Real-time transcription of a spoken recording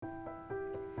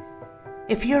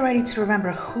If you're ready to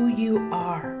remember who you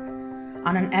are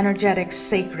on an energetic,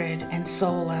 sacred, and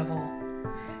soul level,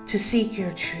 to seek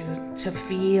your truth, to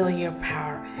feel your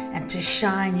power, and to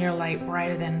shine your light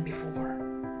brighter than before,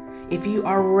 if you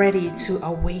are ready to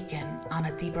awaken on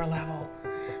a deeper level,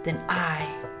 then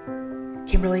I,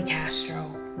 Kimberly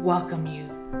Castro, welcome you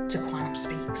to Quantum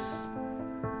Speaks.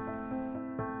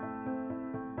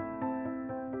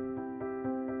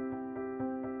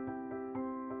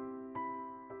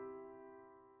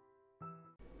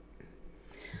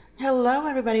 Hello,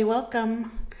 everybody.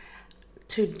 Welcome.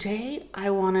 Today,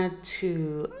 I wanted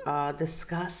to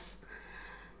discuss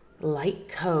light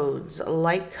codes,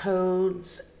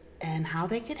 and how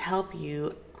they could help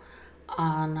you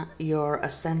on your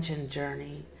ascension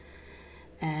journey,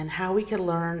 and how we could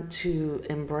learn to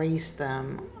embrace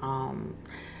them.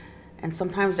 And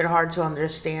sometimes they're hard to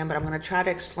understand, but I'm going to try to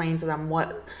explain to them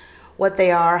what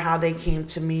they are, how they came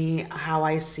to me, how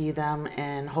I see them,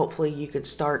 and hopefully you could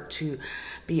start to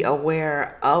be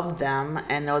aware of them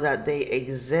and know that they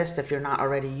exist if you're not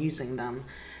already using them.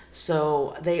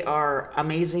 So they are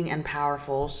amazing and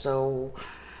powerful. So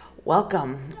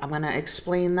welcome. I'm going to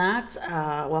explain that.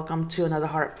 Welcome to another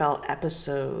heartfelt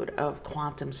episode of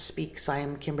Quantum Speaks. I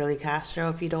am Kimberly Castro,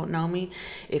 if you don't know me.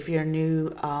 If you're new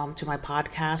to my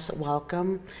podcast,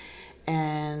 welcome.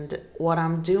 And what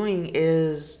I'm doing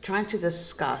is trying to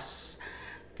discuss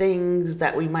things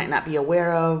that we might not be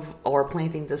aware of, or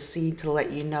planting the seed to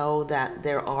let you know that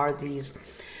there are these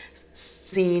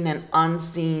seen and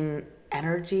unseen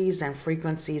energies and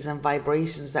frequencies and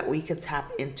vibrations that we could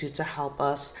tap into to help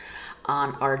us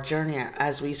on our journey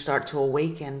as we start to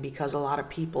awaken, because a lot of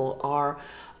people are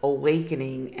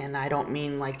awakening, and I don't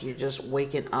mean like you're just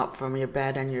waking up from your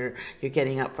bed and you're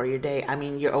getting up for your day. I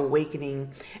mean you're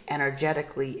awakening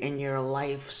energetically in your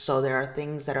life. So there are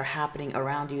things that are happening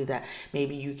around you that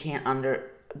maybe you can't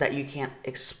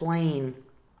explain,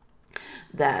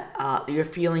 that you're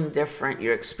feeling different,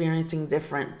 you're experiencing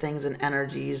different things and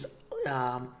energies.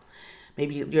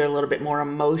 Maybe you're a little bit more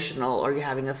emotional, or you're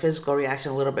having a physical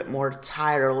reaction, a little bit more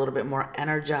tired, or a little bit more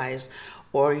energized,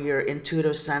 or your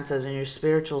intuitive senses and your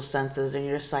spiritual senses and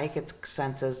your psychic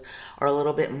senses are a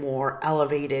little bit more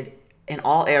elevated in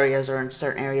all areas, or in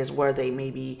certain areas where they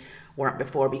maybe weren't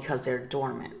before because they're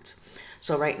dormant.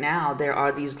 So right now there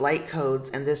are these light codes,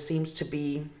 and this seems to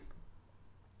be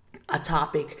a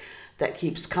topic that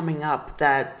keeps coming up,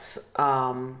 that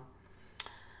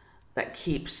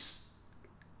keeps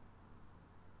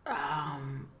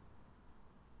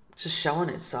just showing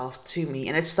itself to me.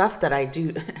 And it's stuff that I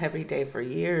do every day for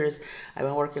years. I've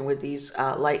been working with these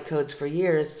light codes for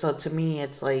years. So to me,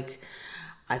 it's like,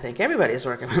 I think everybody's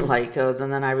working with light codes.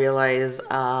 And then I realize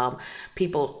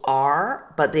people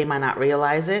are, but they might not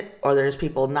realize it. Or there's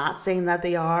people not saying that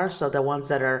they are. So the ones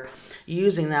that are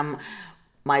using them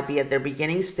might be at their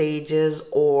beginning stages,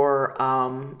 or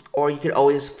you could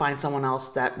always find someone else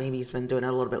that maybe has been doing it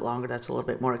a little bit longer, that's a little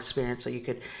bit more experienced, so you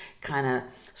could kind of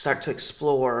start to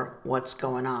explore what's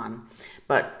going on.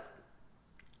 But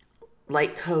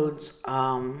light codes,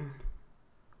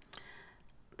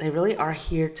 they really are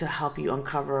here to help you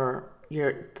uncover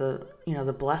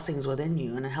the blessings within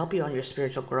you, and help you on your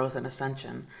spiritual growth and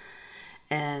ascension.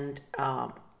 And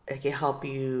it can help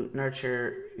you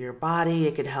nurture your body.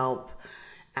 It could help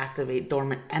activate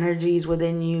dormant energies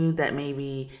within you that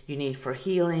maybe you need for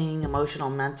healing, emotional,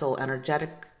 mental, energetic,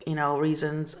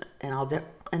 reasons, and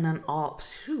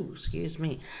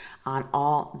on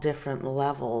all different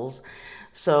levels.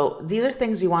 So these are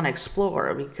things you want to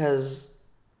explore, because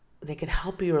they could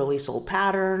help you release old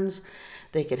patterns.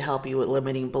 They could help you with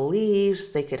limiting beliefs.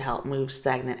 They could help move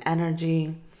stagnant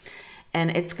energy.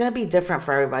 And it's going to be different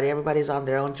for everybody. Everybody's on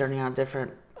their own journey, on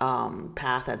different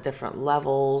path at different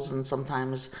levels. And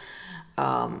sometimes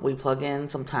we plug in,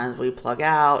 sometimes we plug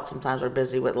out. Sometimes we're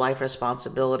busy with life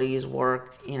responsibilities,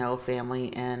 work,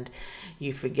 family, and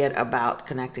you forget about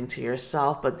connecting to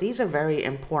yourself. But these are very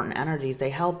important energies.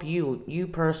 They help you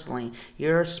personally,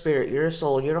 your spirit, your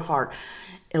soul, your heart,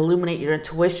 illuminate your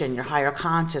intuition, your higher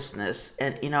consciousness.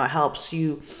 And, it helps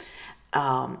you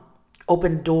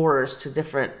open doors to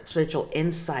different spiritual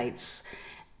insights.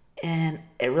 And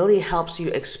it really helps you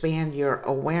expand your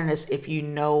awareness if you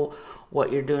know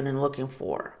what you're doing and looking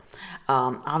for.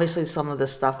 Obviously, some of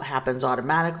this stuff happens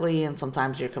automatically, and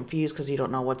sometimes you're confused because you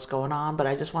don't know what's going on. But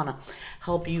I just want to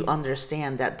help you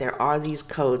understand that there are these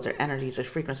codes, or energies, or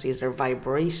frequencies, or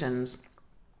vibrations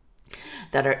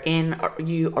that are in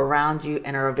you, around you,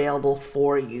 and are available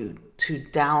for you to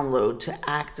download, to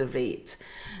activate,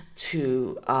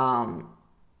 to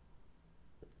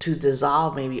to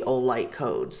dissolve maybe old light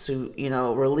codes, to,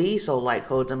 release old light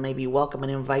codes and maybe welcome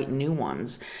and invite new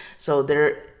ones. So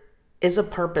there is a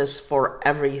purpose for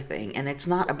everything, and it's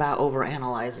not about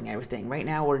overanalyzing everything. Right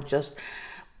now, we're just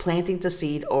planting the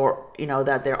seed, or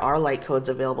that there are light codes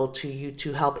available to you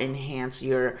to help enhance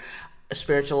your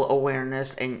spiritual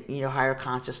awareness and your higher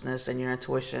consciousness and your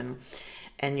intuition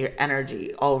and your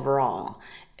energy overall.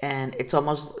 And it's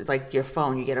almost like your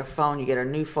phone. You get a phone, you get a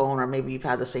new phone, or maybe you've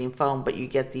had the same phone, but you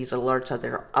get these alerts that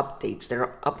there are updates, there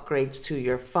are upgrades to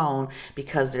your phone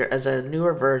because there is a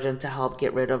newer version to help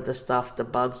get rid of the stuff, the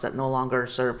bugs that no longer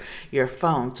serve your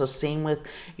phone. So same with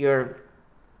your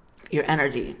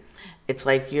energy. It's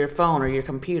like your phone or your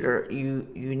computer. You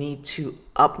need to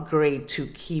upgrade to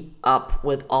keep up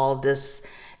with all this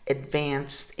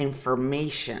advanced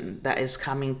information that is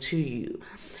coming to you.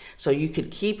 So you could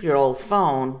keep your old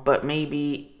phone, but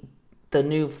maybe the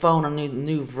new phone or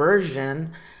new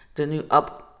version, the new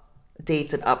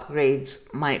updates and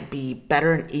upgrades might be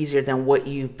better and easier than what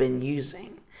you've been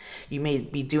using. You may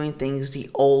be doing things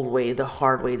the old way, the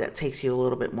hard way, that takes you a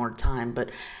little bit more time, but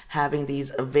having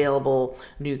these available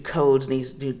new codes,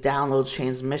 these new downloads,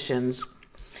 transmissions,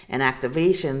 and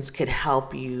activations could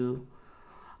help you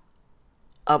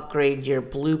upgrade your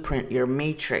blueprint, your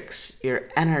matrix, your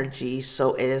energy,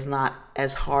 so it is not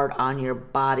as hard on your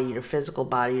body, your physical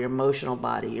body, your emotional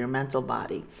body, your mental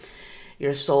body,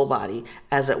 your soul body,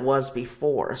 as it was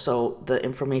before. So the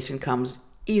information comes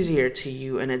easier to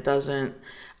you, and it doesn't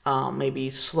maybe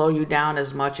slow you down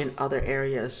as much in other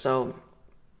areas. So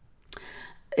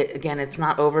again, it's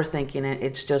not overthinking it.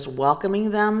 It's just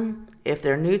welcoming them if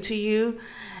they're new to you,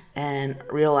 and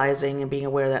realizing and being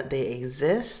aware that they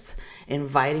exist,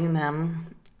 inviting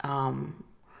them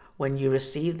when you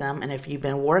receive them, and if you've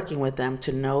been working with them,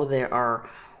 to know there are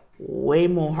way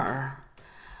more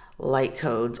light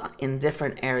codes in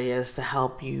different areas to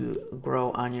help you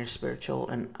grow on your spiritual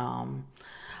and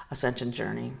ascension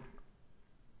journey.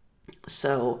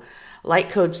 So light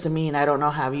codes to me, and I don't know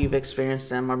how you've experienced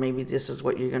them, or maybe this is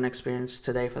what you're going to experience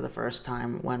today for the first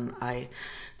time when I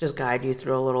just guide you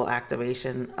through a little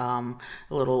activation, a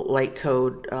little light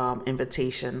code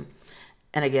invitation.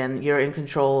 And again, you're in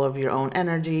control of your own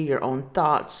energy, your own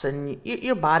thoughts, and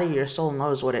your body, your soul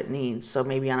knows what it needs. So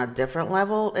maybe on a different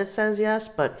level it says yes,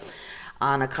 but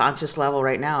on a conscious level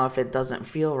right now, if it doesn't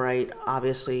feel right,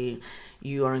 obviously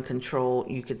you are in control.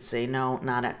 You could say, no,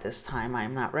 not at this time.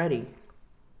 I'm not ready.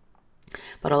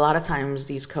 But a lot of times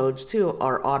these codes too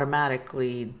are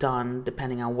automatically done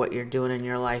depending on what you're doing in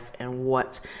your life and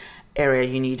what area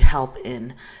you need help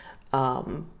in.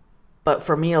 But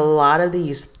for me, a lot of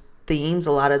these themes,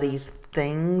 a lot of these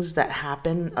things that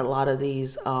happen, a lot of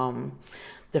these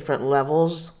different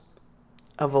levels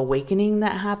of awakening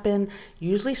that happen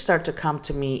usually start to come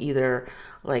to me either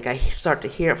like I start to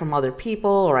hear it from other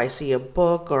people, or I see a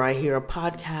book, or I hear a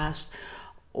podcast,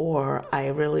 or I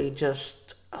really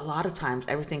just, a lot of times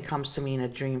everything comes to me in a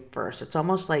dream first. It's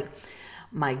almost like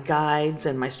my guides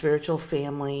and my spiritual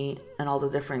family and all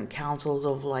the different councils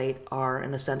of light are,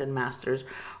 and ascended masters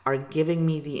are giving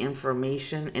me the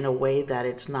information in a way that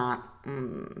it's not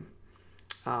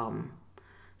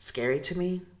scary to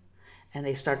me. And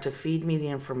they start to feed me the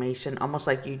information, almost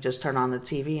like you just turn on the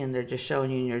TV and they're just showing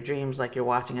you in your dreams, like you're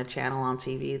watching a channel on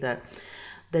TV, that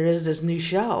there is this new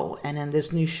show. And in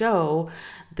this new show,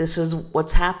 this is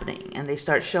what's happening. And they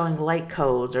start showing light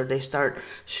codes, or they start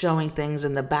showing things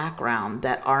in the background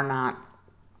that are not,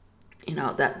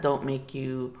 that don't make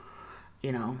you,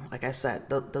 like I said,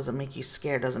 doesn't make you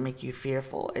scared, doesn't make you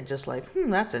fearful. It's just like,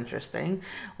 that's interesting.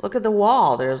 Look at the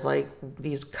wall. There's like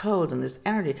these codes and this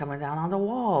energy coming down on the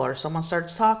wall. Or someone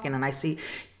starts talking and I see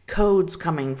codes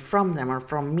coming from them or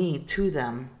from me to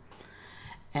them.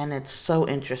 And it's so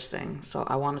interesting. So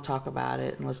I want to talk about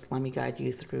it, and let me guide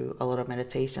you through a little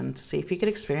meditation to see if you could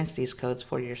experience these codes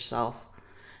for yourself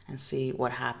and see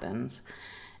what happens.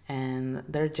 And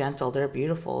they're gentle, they're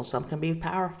beautiful. Some can be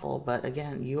powerful, but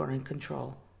again, you are in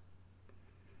control.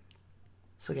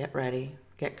 So get ready,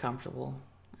 get comfortable,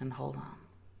 and hold on.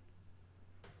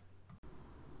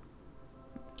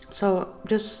 So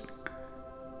just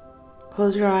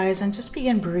close your eyes and just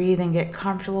begin breathing, get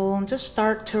comfortable, and just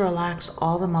start to relax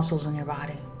all the muscles in your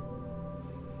body.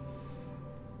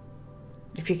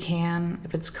 If you can,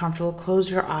 if it's comfortable,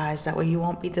 close your eyes. That way you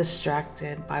won't be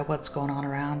distracted by what's going on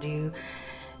around you.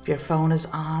 If your phone is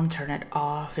on, turn it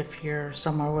off. If you're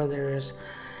somewhere where there's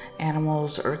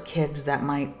animals or kids that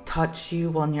might touch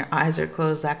you when your eyes are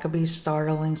closed, that could be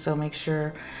startling. So make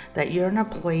sure that you're in a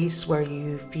place where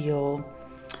you feel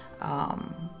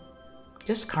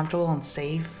just comfortable and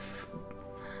safe,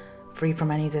 free from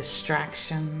any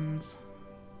distractions.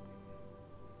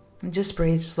 And just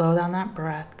breathe, slow down that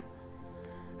breath.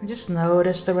 And just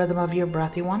notice the rhythm of your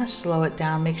breath. You want to slow it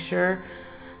down. Make sure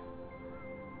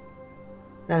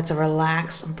that it's a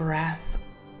relaxed breath.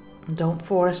 Don't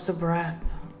force the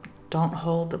breath. Don't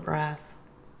hold the breath.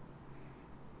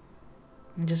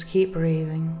 And just keep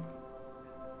breathing.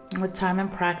 And with time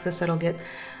and practice, it'll get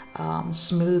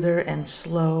smoother and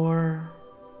slower.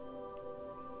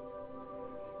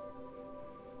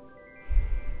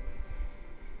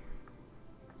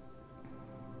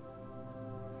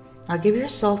 Now give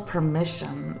yourself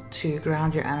permission to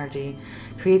ground your energy.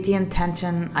 Create the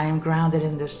intention, I am grounded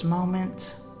in this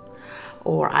moment.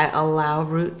 Or I allow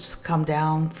roots come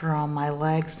down from my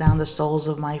legs, down the soles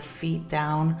of my feet,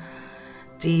 down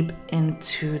deep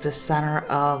into the center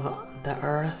of the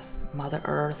earth, Mother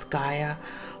Earth, Gaia,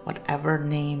 whatever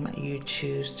name you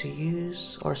choose to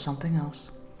use, or something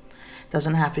else.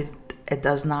 It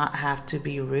does not have to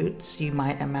be roots. You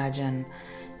might imagine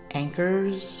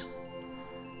anchors,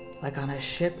 like on a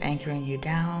ship anchoring you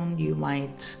down. You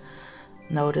might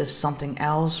notice something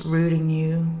else rooting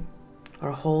you or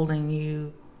holding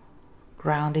you,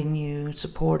 grounding you,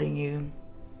 supporting you.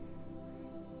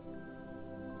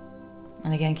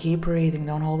 And again, keep breathing.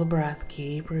 Don't hold the breath.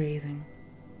 Keep breathing.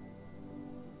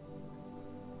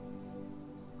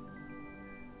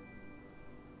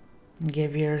 And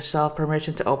give yourself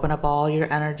permission to open up all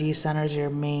your energy centers, your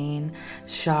main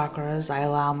chakras. I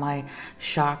allow my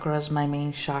chakras, my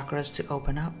main chakras, to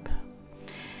open up.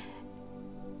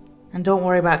 And don't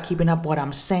worry about keeping up what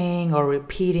I'm saying or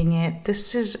repeating it.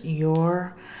 This is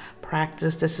your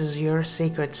practice. This is your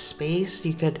sacred space.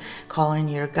 You could call in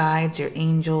your guides, your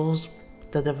angels,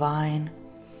 the divine.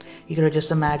 You could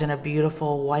just imagine a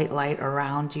beautiful white light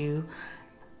around you,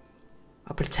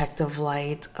 a protective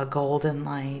light, a golden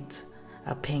light,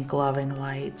 a pink loving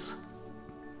light,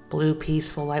 blue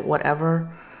peaceful light, whatever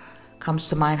comes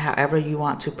to mind, however you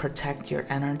want to protect your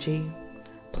energy,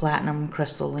 platinum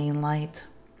crystalline light.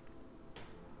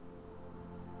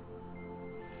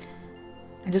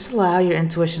 And just allow your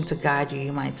intuition to guide you.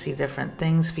 You might see different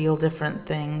things, feel different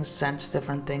things, sense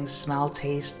different things, smell,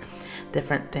 taste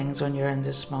different things when you're in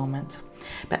this moment.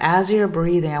 But as you're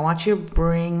breathing, I want you to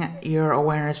bring your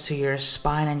awareness to your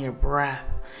spine and your breath.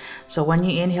 So when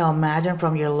you inhale, imagine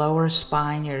from your lower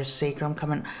spine, your sacrum,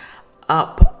 coming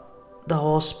up the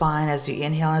whole spine as you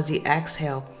inhale. As you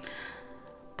exhale,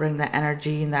 bring that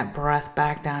energy and that breath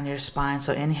back down your spine.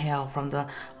 So inhale from the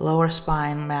lower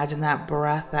spine. Imagine that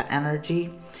breath, that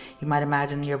energy. You might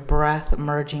imagine your breath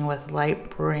merging with light,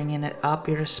 bringing it up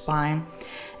your spine,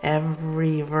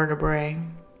 every vertebrae,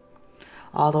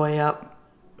 all the way up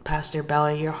past your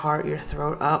belly, your heart, your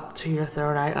throat, up to your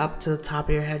third eye, up to the top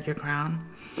of your head, your crown.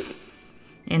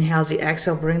 Inhale. As you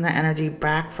exhale, bring the energy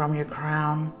back from your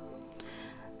crown,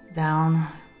 down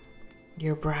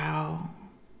your brow,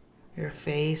 your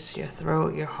face, your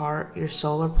throat, your heart, your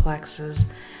solar plexus,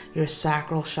 your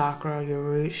sacral chakra, your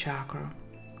root chakra.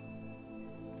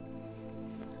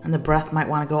 And the breath might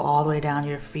want to go all the way down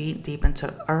your feet, deep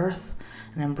into earth,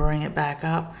 and then bring it back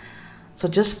up. So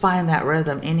just find that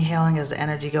rhythm, inhaling as the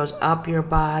energy goes up your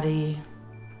body,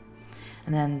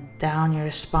 and then down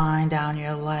your spine, down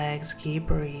your legs. Keep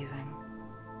breathing.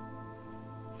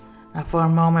 Now for a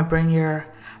moment, bring your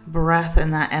breath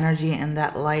and that energy and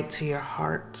that light to your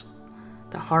heart.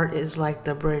 The heart is like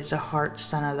the bridge, the heart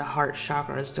center, the heart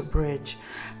chakra is the bridge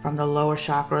from the lower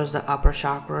chakras, the upper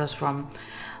chakras, from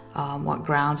what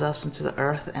grounds us into the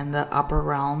earth and the upper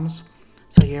realms.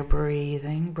 So you're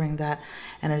breathing, bring that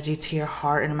energy to your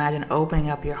heart and imagine opening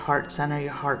up your heart center,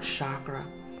 your heart chakra.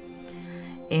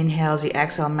 Inhale. As you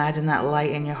exhale, imagine that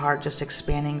light in your heart just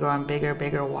expanding, growing bigger,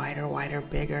 bigger, wider, wider,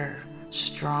 bigger,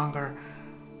 stronger.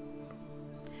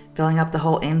 Filling up the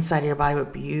whole inside of your body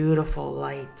with beautiful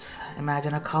light.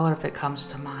 Imagine a color if it comes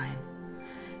to mind.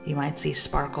 You might see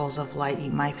sparkles of light.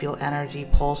 You might feel energy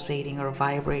pulsating or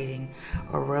vibrating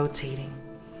or rotating.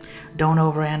 Don't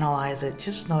overanalyze it.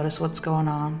 Just notice what's going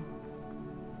on.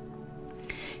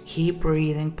 Keep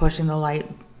breathing, pushing the light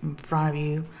in front of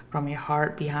you, from your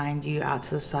heart, behind you, out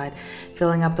to the side,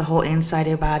 filling up the whole inside of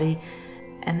your body.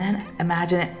 And then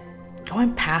imagine it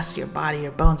going past your body,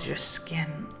 your bones, your skin,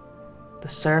 the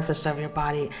surface of your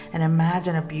body, and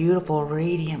imagine a beautiful,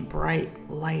 radiant, bright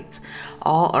light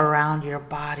all around your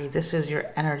body. This is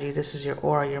your energy. This is your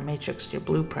aura, your matrix, your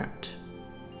blueprint.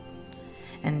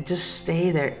 And just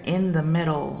stay there in the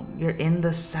middle. You're in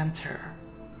the center.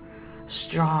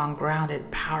 Strong,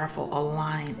 grounded, powerful,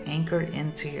 aligned, anchored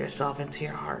into yourself, into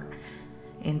your heart,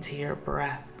 into your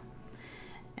breath.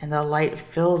 And the light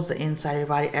fills the inside of your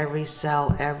body, every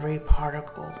cell, every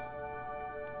particle,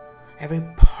 every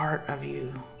part of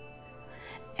you.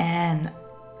 And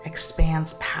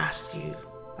expands past you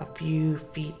a few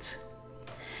feet.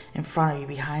 In front of you,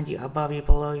 behind you, above you,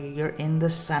 below you, you're in the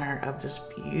center of this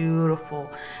beautiful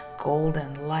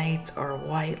golden light or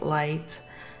white light.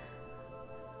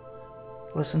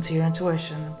 Listen to your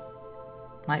intuition.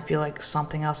 Might feel like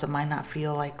something else. It might not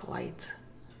feel like light.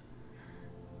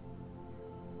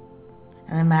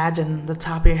 And imagine the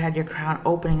top of your head, your crown,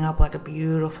 opening up like a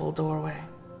beautiful doorway.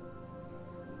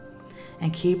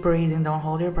 And keep breathing. Don't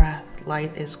hold your breath.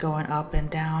 Light is going up and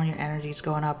down. Your energy is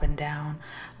going up and down.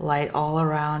 Light all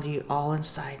around you, all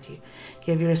inside you.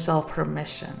 Give yourself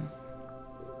permission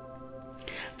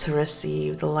to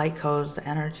receive the light codes, the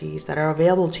energies that are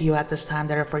available to you at this time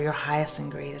that are for your highest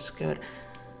and greatest good.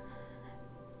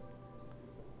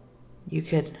 You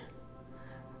could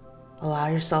allow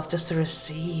yourself just to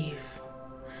receive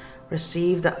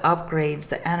the upgrades,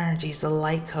 the energies, the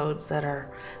light codes that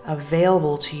are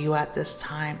available to you at this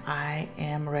time. I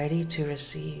am ready to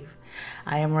receive.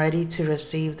 I am ready to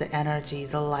receive the energy,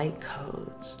 the light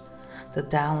codes, the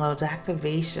downloads,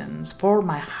 activations for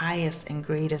my highest and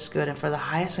greatest good, and for the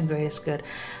highest and greatest good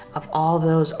of all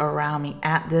those around me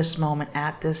at this moment,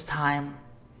 at this time,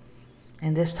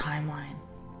 in this timeline.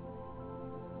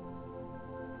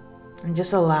 And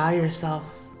just allow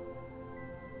yourself.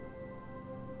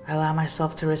 I allow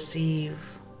myself to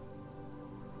receive.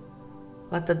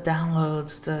 Let the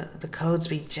downloads, the codes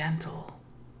be gentle.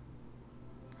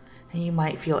 And you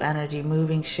might feel energy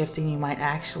moving, shifting. You might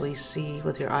actually see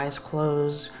with your eyes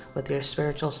closed, with your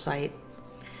spiritual sight,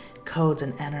 codes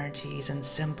and energies and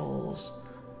symbols.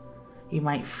 You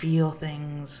might feel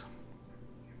things.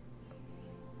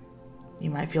 You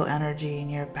might feel energy in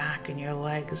your back and your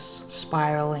legs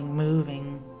spiraling,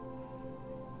 moving,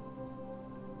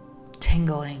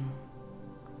 tingling.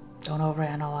 Don't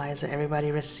overanalyze it.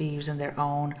 Everybody receives in their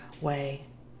own way.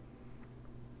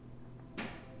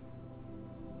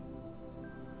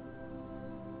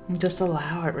 And just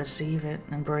allow it, receive it,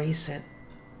 embrace it.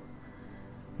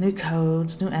 New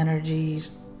codes, new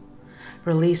energies,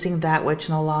 releasing that which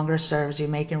no longer serves you,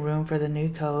 making room for the new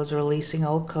codes, releasing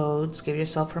old codes. Give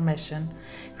yourself permission.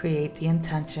 Create the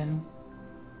intention.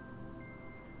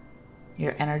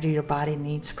 Your energy, your body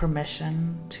needs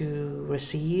permission to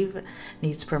receive,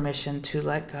 needs permission to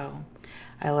let go.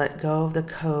 I let go of the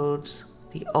codes,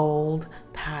 the old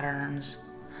patterns,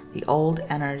 the old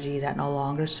energy that no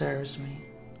longer serves me.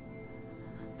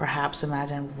 Perhaps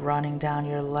imagine running down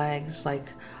your legs like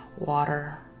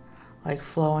water, like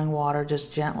flowing water,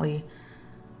 just gently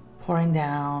pouring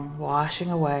down,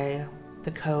 washing away the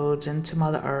codes into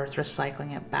Mother Earth,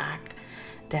 recycling it back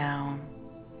down.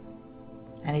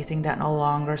 Anything that no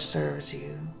longer serves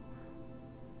you,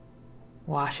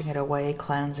 washing it away,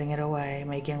 cleansing it away,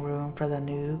 making room for the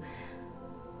new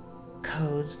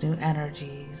codes, new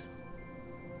energies.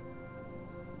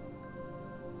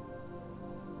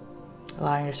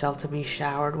 Allowing yourself to be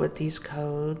showered with these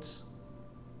codes.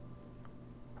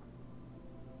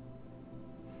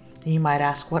 You might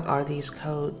ask, what are these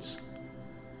codes?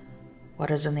 What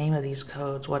is the name of these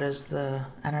codes? What is the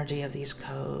energy of these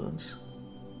codes?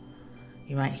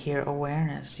 You might hear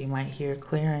awareness. You might hear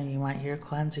clearing. You might hear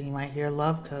cleansing. You might hear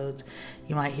love codes.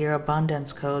 You might hear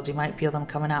abundance codes. You might feel them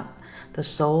coming out the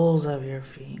soles of your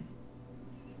feet.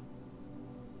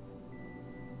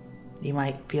 You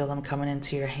might feel them coming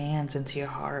into your hands, into your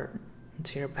heart,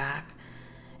 into your back,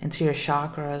 into your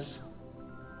chakras.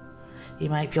 You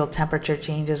might feel temperature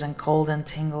changes and cold and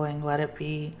tingling. Let it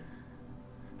be.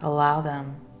 Allow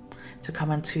them to come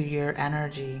into your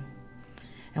energy.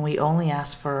 And we only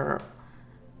ask for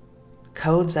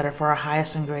codes that are for our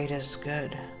highest and greatest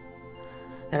good,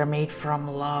 that are made from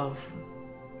love,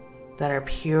 that are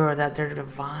pure, that they're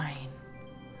divine,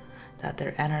 that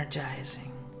they're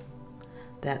energizing,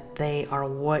 that they are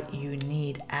what you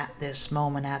need at this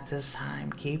moment, at this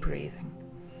time. Keep breathing.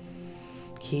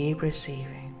 Keep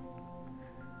receiving.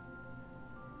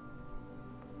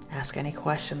 Ask any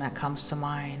question that comes to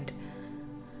mind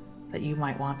that you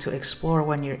might want to explore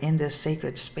when you're in this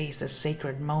sacred space, this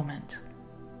sacred moment.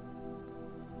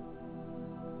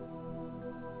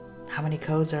 How many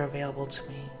codes are available to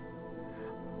me?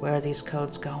 Where are these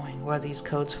codes going? Where are these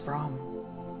codes from?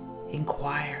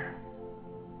 Inquire.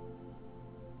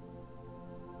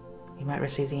 You might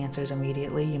receive the answers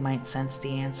immediately. You might sense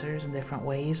the answers in different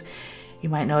ways. You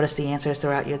might notice the answers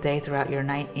throughout your day, throughout your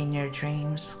night, in your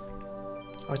dreams,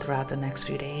 or throughout the next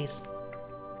few days.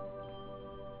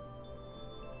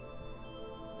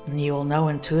 And you will know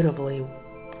intuitively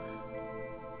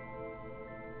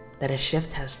that a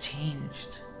shift has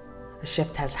changed. A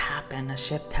shift has happened. A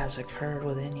shift has occurred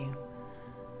within you.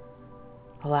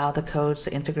 Allow the codes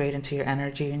to integrate into your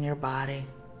energy and your body.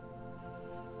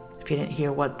 If you didn't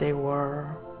hear what they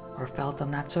were or felt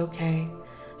them, that's okay.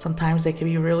 Sometimes they can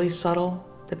be really subtle,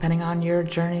 depending on your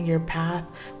journey, your path,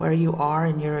 where you are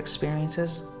in your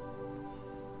experiences.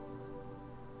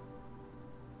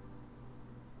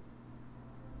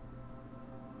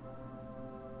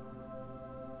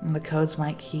 And the codes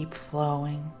might keep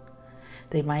flowing.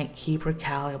 They might keep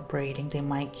recalibrating. They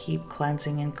might keep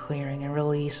cleansing and clearing and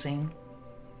releasing.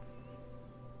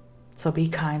 So be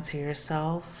kind to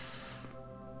yourself.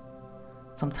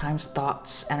 Sometimes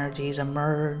thoughts, energies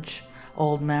emerge,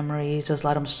 old memories, just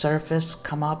let them surface,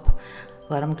 come up,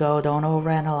 let them go. Don't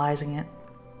overanalyze it.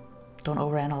 Don't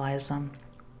overanalyze them.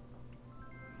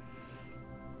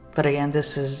 But again,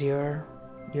 this is your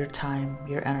time,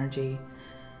 your energy.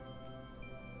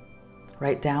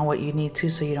 Write down what you need to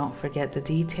so you don't forget the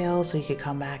details, so you can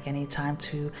come back anytime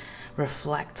to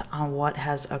reflect on what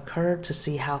has occurred, to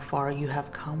see how far you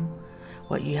have come,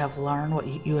 what you have learned, what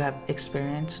you have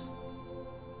experienced.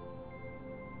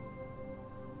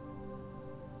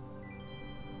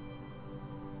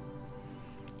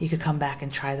 You could come back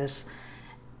and try this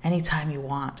anytime you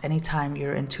want, anytime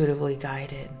you're intuitively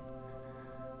guided.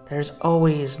 There's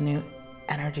always new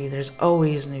energy, there's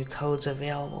always new codes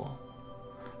available.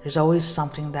 There's always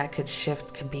something that could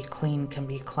shift, can be clean, can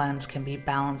be cleansed, can be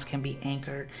balanced, can be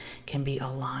anchored, can be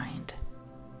aligned.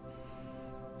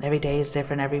 Every day is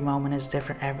different, every moment is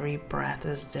different, every breath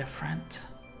is different.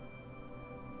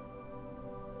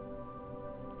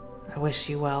 I wish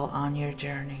you well on your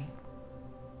journey.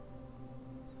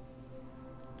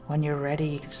 When you're ready,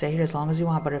 you can stay here as long as you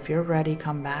want, but if you're ready,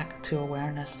 come back to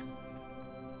awareness.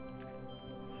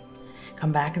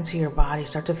 Come back into your body.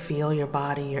 Start to feel your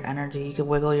body, your energy. You can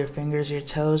wiggle your fingers, your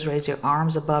toes, raise your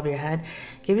arms above your head.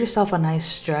 Give yourself a nice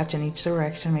stretch in each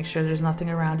direction. Make sure there's nothing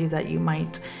around you that you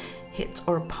might hit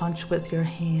or punch with your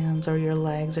hands or your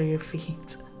legs or your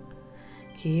feet.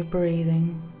 Keep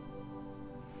breathing.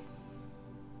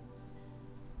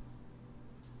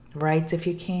 Write if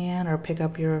you can, or pick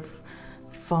up your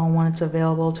phone when it's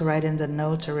available to write in the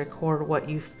notes or record what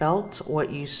you felt,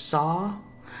 what you saw,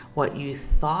 what you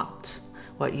thought,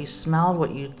 what you smelled,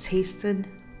 what you tasted,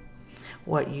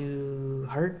 what you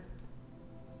heard,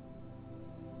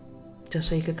 just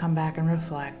so you could come back and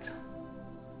reflect.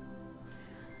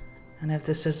 And if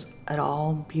this is at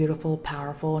all beautiful,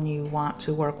 powerful, and you want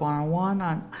to work one-on-one,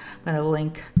 I'm going to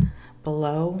link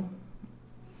below.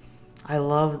 I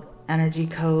love energy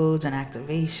codes and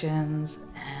activations,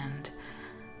 and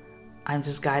I'm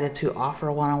just guided to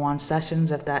offer one-on-one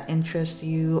sessions. If that interests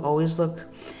you, always look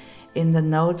in the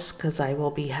notes, because I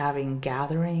will be having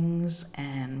gatherings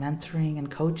and mentoring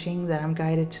and coaching that I'm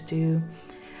guided to do.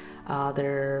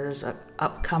 There's an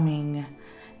upcoming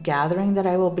gathering that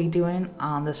I will be doing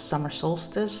on the summer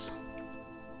solstice.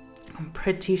 I'm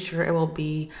pretty sure it will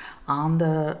be on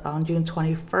June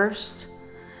 21st.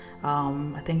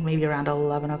 I think maybe around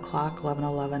 11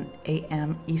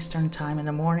 a.m. Eastern time in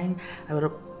the morning.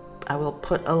 I will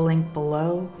put a link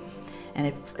below. And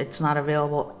if it's not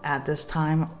available at this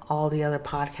time, all the other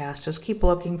podcasts, just keep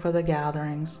looking for the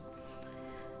gatherings.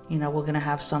 We're going to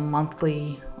have some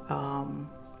monthly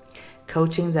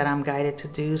coaching that I'm guided to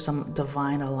do, some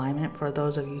divine alignment for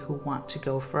those of you who want to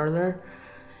go further.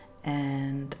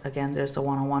 And again, there's the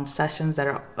one-on-one sessions that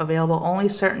are available only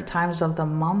certain times of the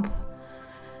month.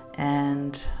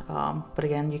 And but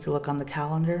again, you can look on the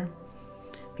calendar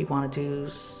if you want to do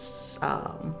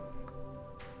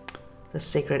the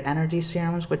sacred energy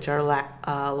serums, which are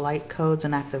light codes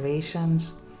and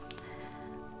activations.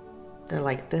 They're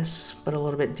like this, but a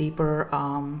little bit deeper,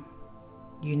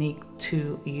 unique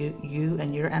to you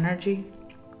and your energy.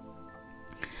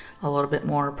 A little bit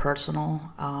more personal,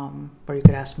 where you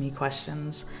could ask me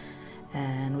questions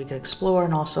and we could explore,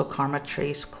 and also karma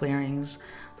trace clearings.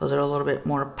 Those are a little bit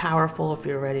more powerful if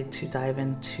you're ready to dive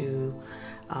into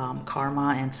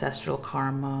karma, ancestral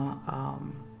karma,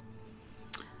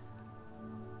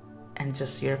 and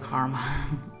just your karma.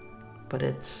 But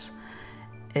it's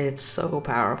so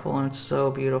powerful and it's so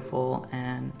beautiful,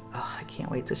 and I can't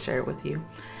wait to share it with you.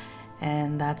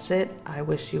 And that's it. I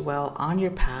wish you well on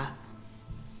your path.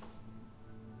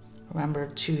 Remember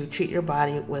to treat your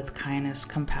body with kindness,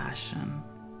 compassion.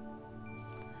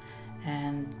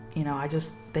 And I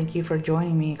just thank you for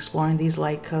joining me exploring these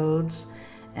light codes,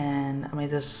 and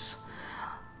this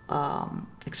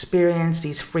experience,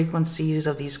 these frequencies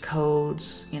of these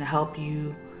codes, help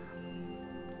you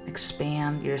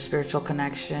expand your spiritual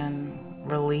connection,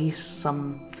 release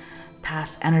some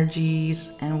past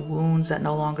energies and wounds that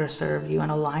no longer serve you,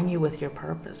 and align you with your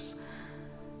purpose.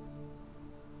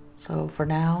 So for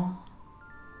now,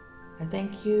 I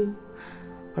thank you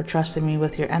for trusting me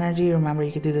with your energy. Remember,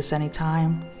 you can do this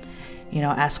anytime.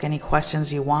 Ask any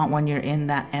questions you want when you're in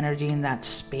that energy, in that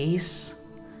space.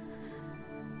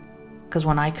 Because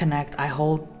when I connect, I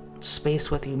hold space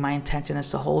with you. My intention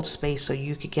is to hold space so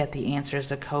you could get the answers,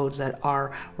 the codes that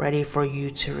are ready for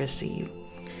you to receive.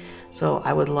 So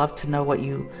I would love to know what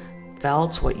you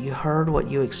felt, what you heard, what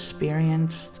you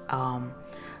experienced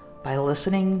by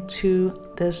listening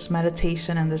to this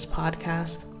meditation and this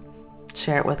podcast.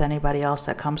 Share it with anybody else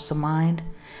that comes to mind.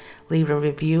 Leave a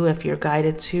review if you're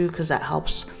guided to, because that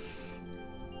helps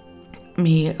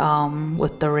me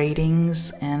with the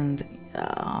ratings. And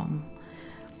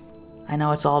I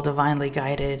know it's all divinely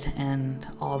guided, and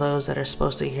all those that are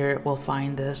supposed to hear it will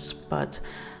find this, but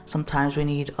sometimes we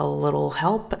need a little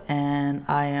help, and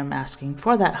I am asking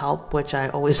for that help, which I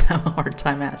always have a hard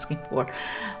time asking for.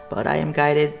 But I am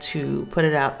guided to put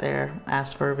it out there,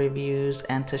 ask for reviews,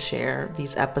 and to share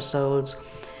these episodes,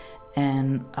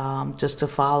 and just to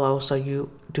follow so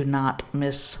you do not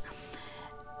miss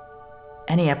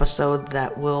any episode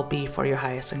that will be for your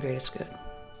highest and greatest good.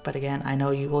 But again, I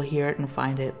know you will hear it and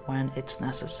find it when it's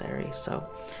necessary. So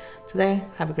today,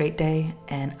 have a great day,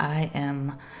 and I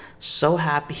am so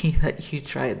happy that you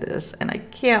tried this, and I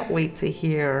can't wait to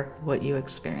hear what you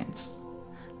experienced.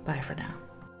 Bye for now.